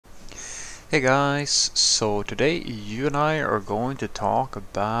Hey guys, so today you and I are going to talk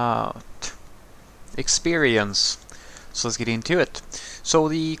about experience. So let's get into it. So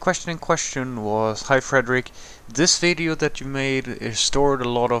the question in question was, hi Frederick, this video that you made stored a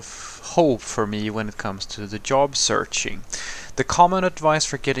lot of hope for me when it comes to the job searching. The common advice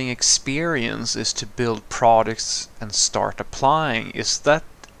for getting experience is to build products and start applying. Is that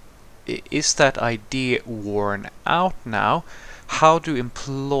idea worn out now? How do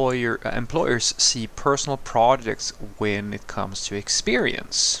employers see personal projects when it comes to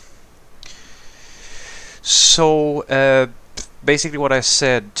experience? So basically what I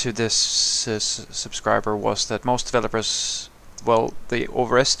said to this subscriber was that most developers, well, they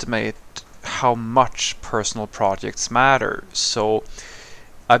overestimate how much personal projects matter. So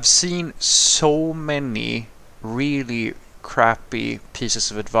I've seen so many really crappy pieces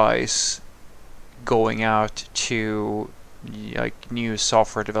of advice going out to like new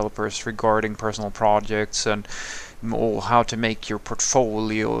software developers regarding personal projects and how to make your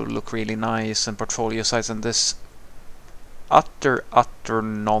portfolio look really nice and portfolio size, and this utter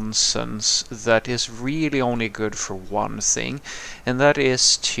nonsense that is really only good for one thing, and that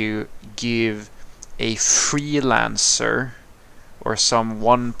is to give a freelancer or some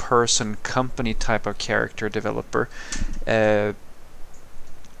one-person company type of character developer a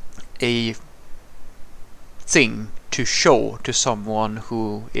thing to show to someone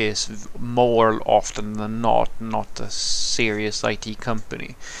who is more often than not a serious IT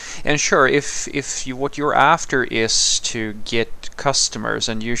company. And sure, if what you're after is to get customers,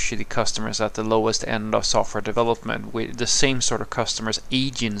 and usually customers at the lowest end of software development, with the same sort of customers,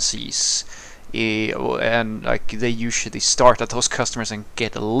 agencies, and like they usually start at those customers and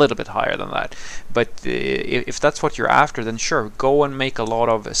get a little bit higher than that. But if that's what you're after, then sure, go and make a lot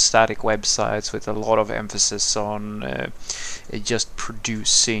of static websites with a lot of emphasis on just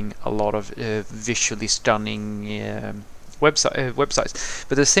producing a lot of visually stunning websites.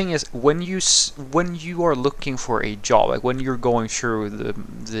 But the thing is, when you are looking for a job, like when you're going through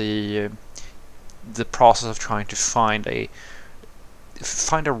the process of trying to find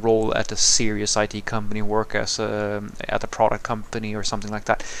a role at a serious IT company, work as at a product company or something like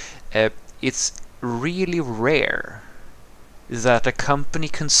that, it's really rare that a company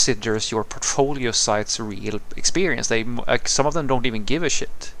considers your portfolio sites real experience. They some of them don't even give a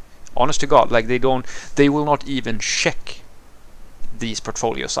shit. Honest to God, like they will not even check these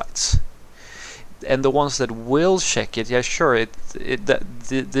portfolio sites. And the ones that will check it, yeah, sure,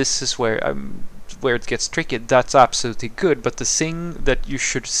 this is where it gets tricky. That's absolutely good, but the thing that you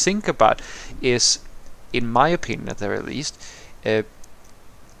should think about is, in my opinion at the very least,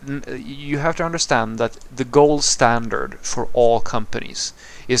 you have to understand that the gold standard for all companies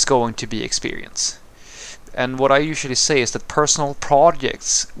is going to be experience. And what I usually say is that personal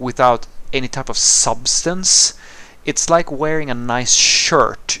projects without any type of substance, it's like wearing a nice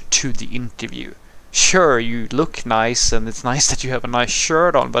shirt to the interview. Sure, you look nice and it's nice that you have a nice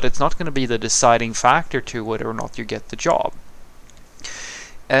shirt on, but it's not going to be the deciding factor to whether or not you get the job.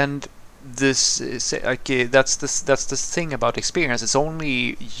 And this is, that's the thing about experience. It's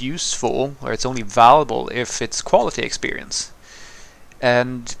only useful, or it's only valuable, if it's quality experience.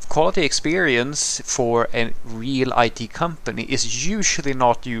 And quality experience for a real IT company is usually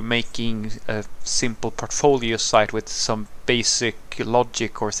not you making a simple portfolio site with some basic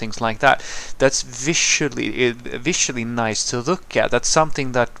logic or things like that. That's visually nice to look at. That's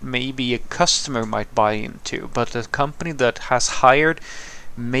something that maybe a customer might buy into, but a company that has hired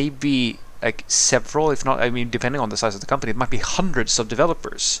maybe like several, if not, I mean, depending on the size of the company, it might be hundreds of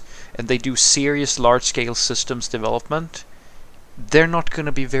developers, and they do serious large-scale systems development. They're not going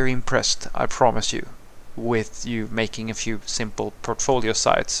to be very impressed, I promise you, with you making a few simple portfolio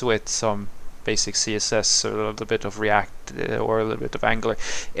sites with some basic CSS or a little bit of React or a little bit of Angular.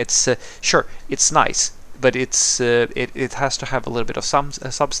 It's sure, it's nice, but it has to have a little bit of some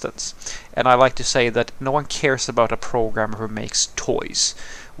substance. And I like to say that no one cares about a programmer who makes toys.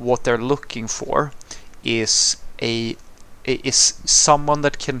 What they're looking for is someone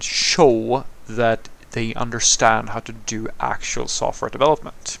that can show that they understand how to do actual software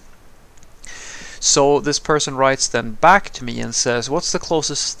development. So this person writes then back to me and says, what's the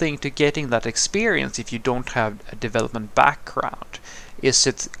closest thing to getting that experience if you don't have a development background? Is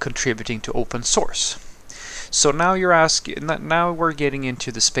it contributing to open source? So now you're asking, now we're getting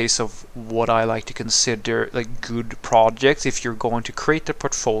into the space of what I like to consider like good projects. If you're going to create a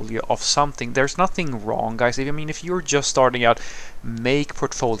portfolio of something, there's nothing wrong, guys. I mean, if you're just starting out, make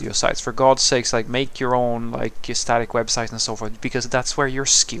portfolio sites. For God's sakes, like make your own like static websites and so forth, because that's where your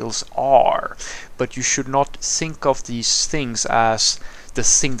skills are. But you should not think of these things as the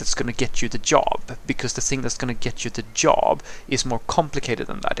thing that's going to get you the job, because the thing that's going to get you the job is more complicated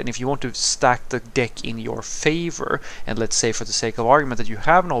than that. And if you want to stack the deck in your favor, and let's say for the sake of argument that you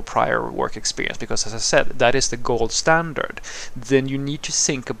have no prior work experience, because as I said, that is the gold standard, then you need to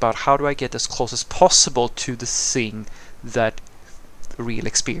think about how do I get as close as possible to the thing that real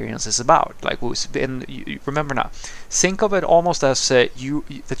experience is about. Like, and you remember now, think of it almost as that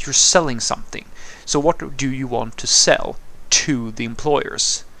you're selling something. So what do you want to sell to the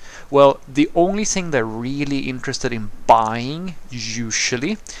employers? Well, the only thing they're really interested in buying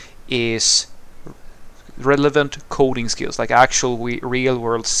usually is relevant coding skills, like actual real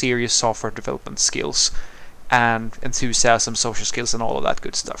world serious software development skills, and enthusiasm, social skills, and all of that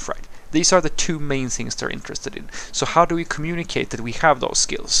good stuff, right? These are the two main things they're interested in. So how do we communicate that we have those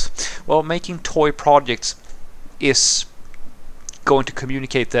skills? Well, making toy projects is going to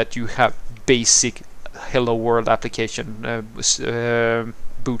communicate that you have basic Hello World application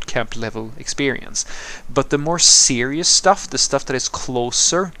bootcamp level experience. But the more serious stuff, the stuff that is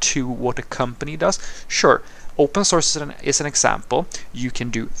closer to what a company does, sure, open source is an example. You can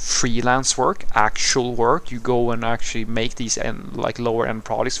do freelance work, actual work. You go and actually make these like lower end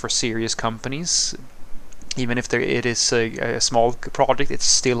products for serious companies. Even if it is a small project, it's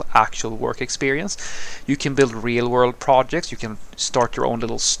still actual work experience. You can build real world projects. You can start your own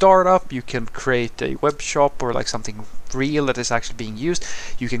little startup. You can create a web shop or like something real that is actually being used.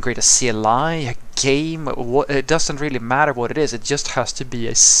 You can create a CLI, a game. It doesn't really matter what it is. It just has to be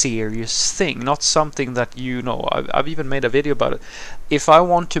a serious thing, not something that, you know, I've even made a video about it. If I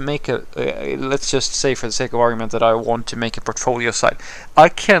want to make let's just say for the sake of argument that I want to make a portfolio site, I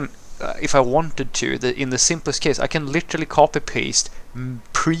can, if I wanted to, in the simplest case, I can literally copy paste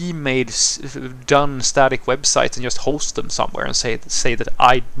pre-made done static websites and just host them somewhere and say that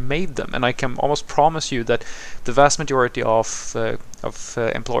I made them. And I can almost promise you that the vast majority of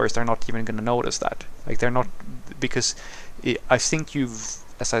employers, they're not even going to notice that. Like, they're not, because I think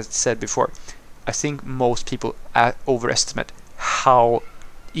as I said before, I think most people overestimate how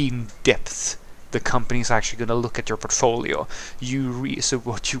in depth the company is actually going to look at your portfolio. So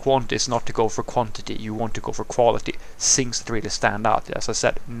what you want is not to go for quantity, you want to go for quality, things that really stand out. As I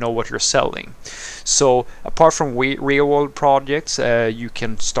said, know what you're selling. So apart from real world projects, you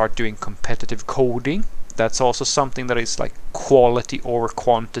can start doing competitive coding. That's also something that is like quality over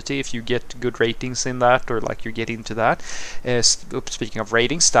quantity, if you get good ratings in that, or like you get into that. Speaking of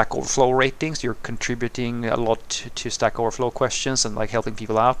ratings, Stack Overflow ratings, you're contributing a lot to Stack Overflow questions and like helping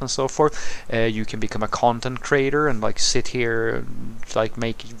people out and so forth. You can become a content creator and like sit here and like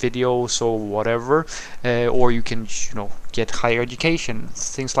make videos or whatever, or you can, you know, get higher education,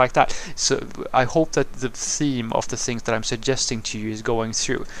 things like that. So I hope that the theme of the things that I'm suggesting to you is going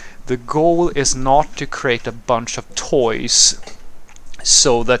through. The goal is not to create a bunch of toys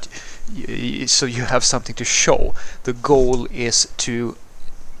so that you have something to show. The goal is to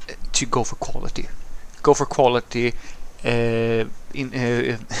go for quality. Go for quality in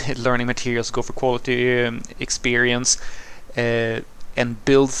learning materials, go for quality experience, and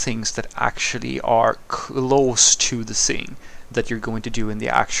build things that actually are close to the thing that you're going to do in the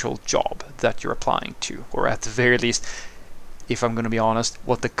actual job that you're applying to, or at the very least, if I'm going to be honest,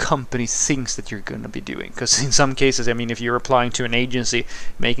 what the company thinks that you're going to be doing. Because in some cases, I mean, if you're applying to an agency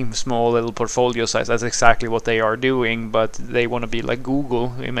making small little portfolio sites, that's exactly what they are doing, but they want to be like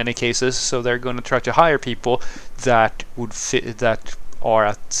Google in many cases, so they're going to try to hire people that would fit, that are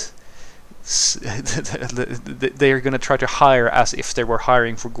at they're going to try to hire as if they were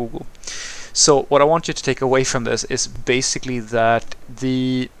hiring for Google. So what I want you to take away from this is basically that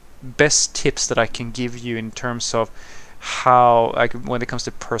the best tips that I can give you in terms of how, like, when it comes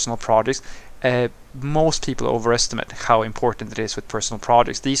to personal projects, most people overestimate how important it is with personal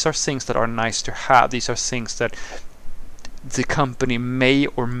projects. These are things that are nice to have. These are things that the company may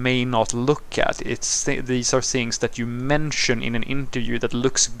or may not look at. These are things that you mention in an interview that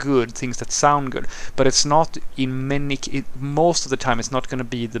looks good, things that sound good, but it's not most of the time it's not going to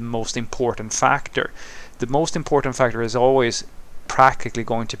be the most important factor. The most important factor is always practically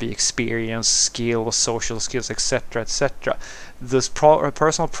going to be experience, skills, social skills, etc., etc. This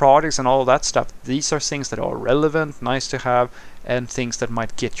personal projects and all that stuff, these are things that are relevant, nice to have, and things that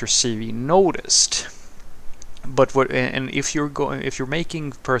might get your CV noticed. But if you're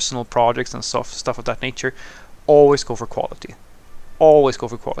making personal projects and stuff of that nature, always go for quality. Always go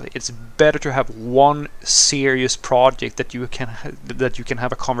for quality. It's better to have one serious project that you can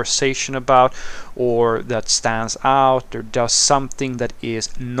have a conversation about, or that stands out, or does something that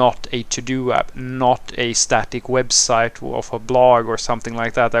is not a to-do app, not a static website of a blog or something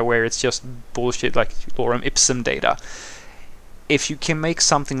like that, where it's just bullshit like lorem ipsum data. if you can make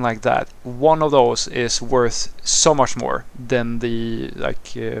something like that, one of those is worth so much more than the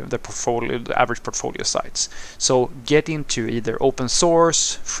portfolio, the average portfolio sites. So get into either open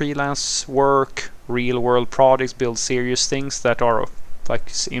source, freelance work, real world projects, build serious things that are like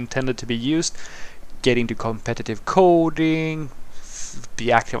intended to be used. Get into competitive coding,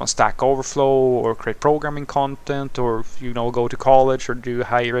 be active on Stack Overflow, or create programming content, or go to college or do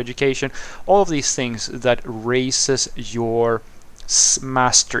higher education. All of these things that raises your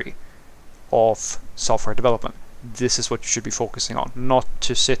mastery of software development. This is what you should be focusing on, not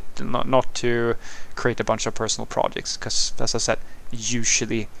to create a bunch of personal projects, because as I said,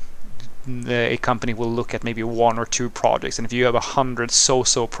 usually a company will look at maybe 1 or 2 projects, and if you have 100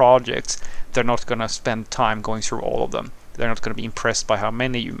 so-so projects, they're not going to spend time going through all of them. They're not going to be impressed by how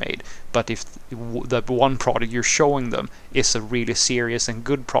many you made. But if the one project you're showing them is a really serious and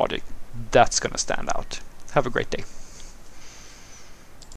good project, that's going to stand out. Have a great day.